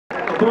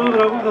πρώτο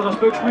τραγούδι που θα σας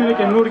παίξουμε είναι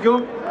καινούριο,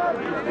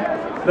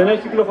 δεν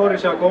έχει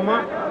κυκλοφορήσει ακόμα.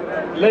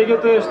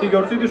 Λέγεται «Στη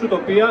γιορτή της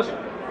Ουτοπίας»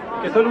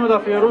 και θέλουμε να τα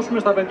αφιερώσουμε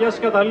στα παιδιά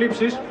στις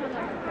καταλήψεις,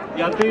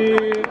 γιατί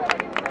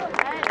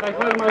θα έχει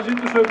βάλει μαζί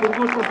τους ο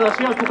Υπουργός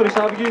Προστασίας του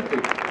Χρυσαυγίτη.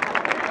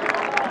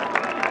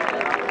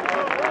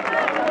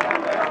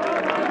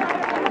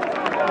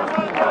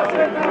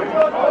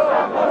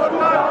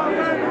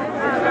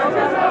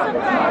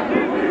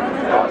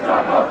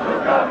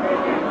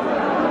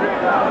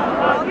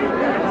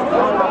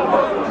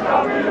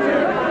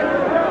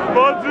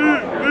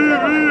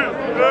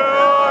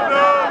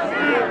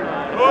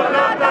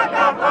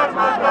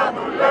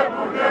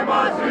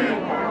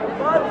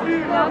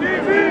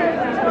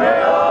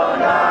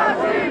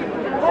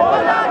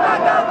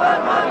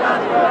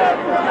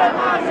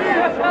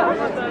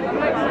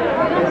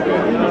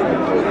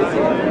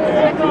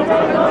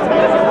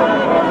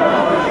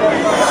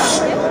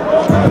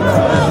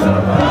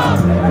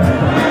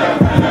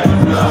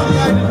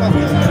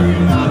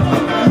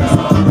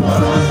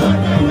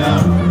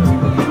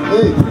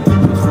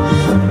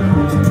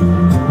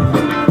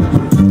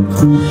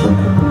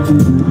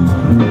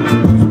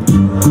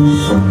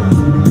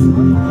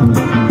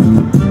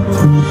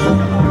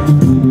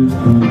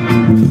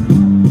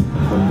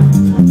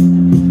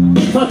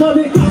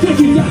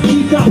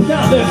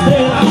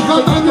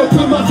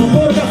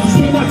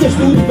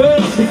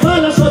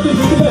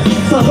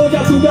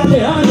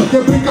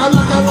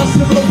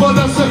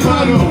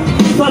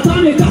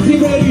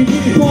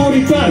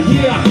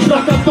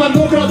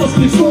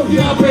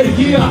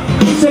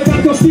 Σε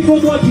κάποιο στίχο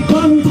του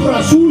αντιπάνου του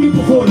ρασούλη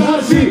που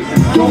φωνάζει.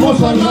 Κι όμως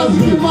αλλάζει,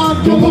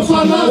 κι όμως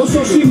αλλάζει.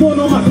 Όσο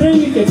σημώνω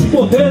μακραίνει και έτσι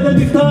ποτέ δεν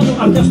τη φτάνω.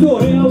 Αν μια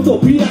ωραία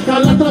ουτοπία,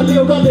 καλά τα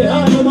λέω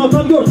καλεάνω. Μα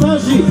όταν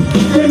γιορτάζει,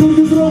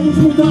 καινούριους δρόμους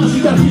μου τάζει.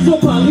 Κι αρχίζω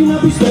πάλι να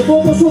πιστεύω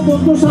πως ο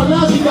κόσμος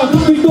αλλάζει.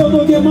 Αμφισβητώ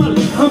το γεμάλ,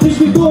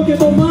 αμφισβητώ και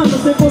το μάλλον.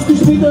 Στεκώ στις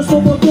μύτες στο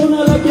ποτόν,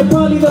 αλλά και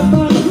πάλι δεν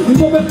φτάνω. Είναι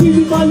το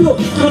παιχνίδι παλιό,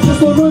 κάτσε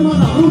στο νόημα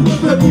να βρούμε.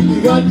 Πρέπει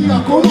λιγάκι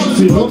ακόμα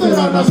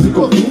ψηλότερα να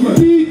σηκωθούμε.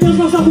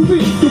 Μας έχουν πει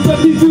του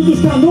παιχνιδιού τους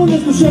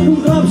κανόνες τους έχουν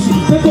γράψει.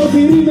 Με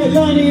κορφυρί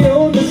μελάνι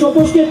αιώνες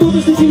όπως και τότε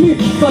στη σκηνή.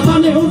 Θα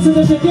πάνε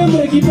όνσεδε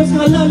Σεπτέμβρη εκεί πες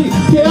χαλάλι.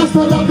 Και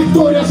άστα la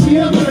Victoria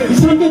siempre.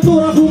 Σαν και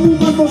τώρα που μου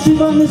είπαν πως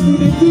είπανε στην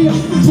Ινδία.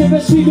 Σε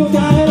βεσίλιο και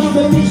αέρα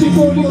με μίξη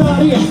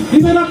πολιταρία.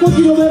 Είμαι ένα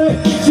κόκκινο βερέ,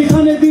 σ'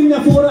 είχανε δει μια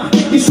φορά.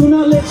 Ήσουν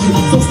Αλέξη,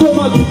 στο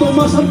στόμα του το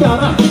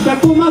μασαρκαρά. Και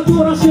ακόμα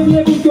τώρα σε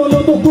βλέπουν κι όλο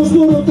το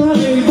κόσμο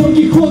ρωτάνε. Οι Τον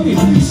Κιχώτη,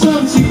 οι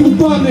Σάντσι που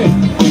πάνε.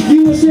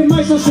 Γίνεσαι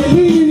μάισα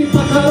σελήνη,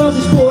 θα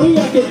χαράζεις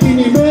πορεία και την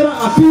ημέρα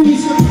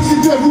αφήνεις.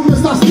 Συντεύγουμε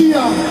στα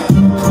αστεία.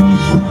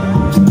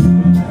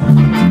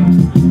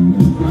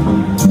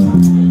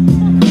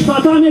 Θα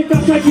ήταν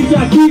κάποια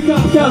Κυριακή,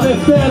 κάποια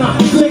Δευτέρα.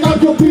 Σε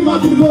κάποιο πήμα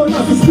του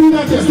Λόρια, στους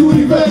πίνακες του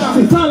Ριβέρα.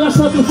 Στη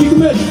θάλασσα του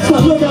Χιγμέτ, στα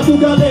λόγια του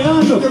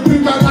Γκαλεάνο. Και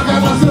πριν καλά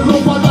καλά σε δω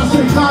πάντα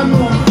σε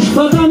χάνω.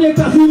 Θα ήταν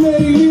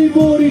καθημερινή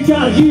πορή και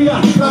αργία.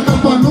 Πλάκα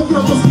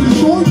πανόκρατος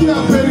κλειστό και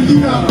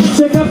απεργία.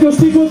 Σε κάποιο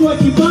στίχο του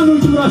Ακυπάνου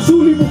του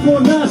Ρασούλη που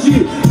φωνάζει.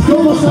 Κι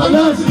όμως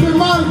αλλάζει,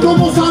 κι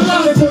όμως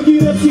αλλάζει. Έχω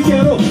γυρέψει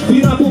καιρό,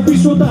 πήρα από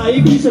πίσω τα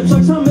ίγκρι. Σε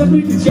ψάξα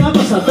μέχρι τη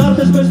Τσιάπα,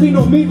 σαντάρτες μες στην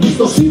ομίτη.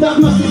 Στο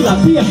Σύνταγμα στην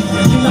Πλατεία,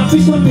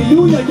 συναφίσαν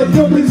μιλούνια. Και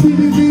πιο πριν στην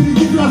Ιβύρη,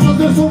 δίπλα στα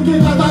Τεσόν και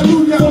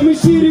Καταλούνια. Στο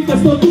Μισήρι και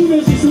στο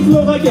Τούνεζι σου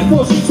φλόγα και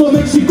φως. Στο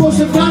Μεξικό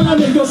σε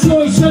βγάλανε γιοσό,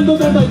 Ισέλ το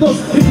 32.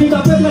 Ρίχνει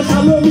τα πέτρα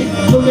σαλόμι,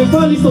 το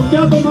κεφάλι στο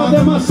πιάτο μα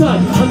δεν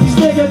μασάει.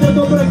 Αντιστέγεται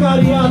το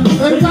πρεκαριάτο.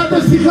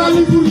 Εργάτες στη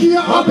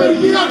Χαλιβουργία,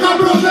 απεργία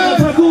καμπρονέ.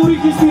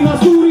 Τραγούριχοι στην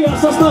Αστούρια,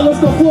 σας τάλω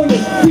στο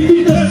φόνες.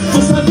 Φοιτήτες,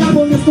 στους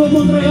αδιάκονες στο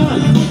Μοντρεάλ.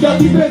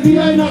 Γιατί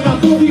παιδεία είναι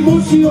αγαθό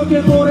δημόσιο και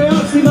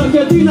δωρεάν. Στην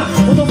Αργεντίνα,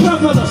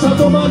 φωτογράφματα σαν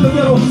το μάλλο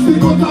καιρό. Στην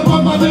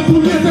Κονταβάμα δεν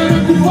πουλιέται ρε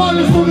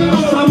κουβάλες στο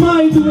νερό. Στα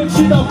Μάη του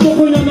 68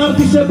 χρόνια να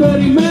έρθει σε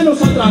περιμένω.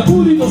 Σαν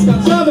τραγούδι το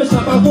σκατσάβες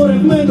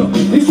απαγορευμένο.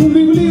 Ήσουν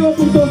βιβλίο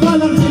που το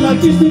βάλαν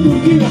φυλακή στην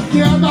Τουρκία.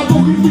 Και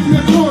ανταποκριθείς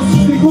νεκρός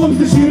στη Χόμ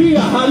στη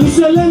Συρία. Άλλους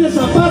σε λένε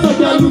Σαπάτα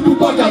και άλλου του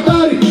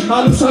Πακατάρι.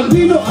 Άλλους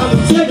Αλβίνο,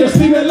 άλλους Τσέκες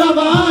στην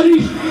Ελλάδα Άρη.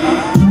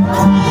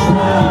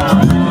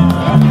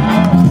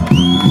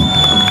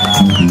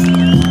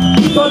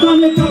 Θα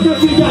ήταν κάποια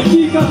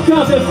Κυριακή, κάποια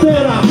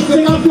Δευτέρα. Σε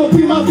κάποιο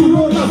πήμα του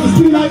Λόρια, στους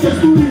πίνακες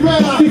του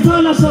Ριβέρα. Στη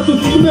θάλασσα του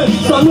Χιγμέτ,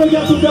 στα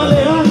λόγια του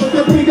Γκαλεάνο.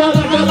 Και πριν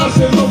καλά καλά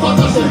σε δω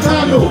πάντα σε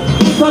χάνω.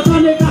 Θα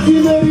ήταν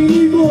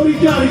καθημερινή πορή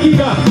και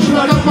αργία.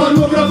 Πλάκα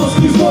πανόκρατος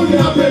κλειστό και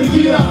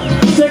απεργία.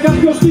 Σε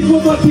κάποιο στίχο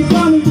του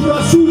Ακυπάνου του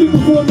Ρασούλη που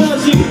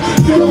φωνάζει.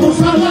 Κι όμως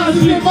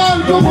αλλάζει,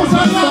 κι όμως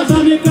αλλάζει. Θα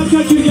ήταν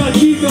κάποια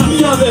Κυριακή,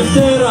 κάποια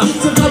Δευτέρα.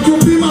 Σε κάποιο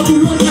πήμα του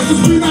Λόρια, στους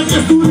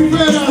πίνακες του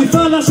Ριβέρα. Στη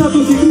θάλασσα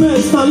του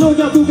Χιγμέτ, στα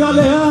λόγια του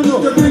Γκαλεάνο.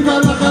 Και πριν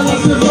καλά καλά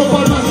σε δω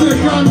πάντα σε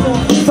χάνω.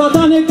 Θα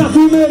ήταν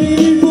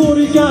καθημερινή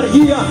πορή και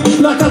αργία.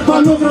 Πλάκα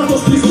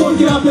πανόκρατος κλειστό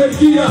και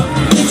απεργία.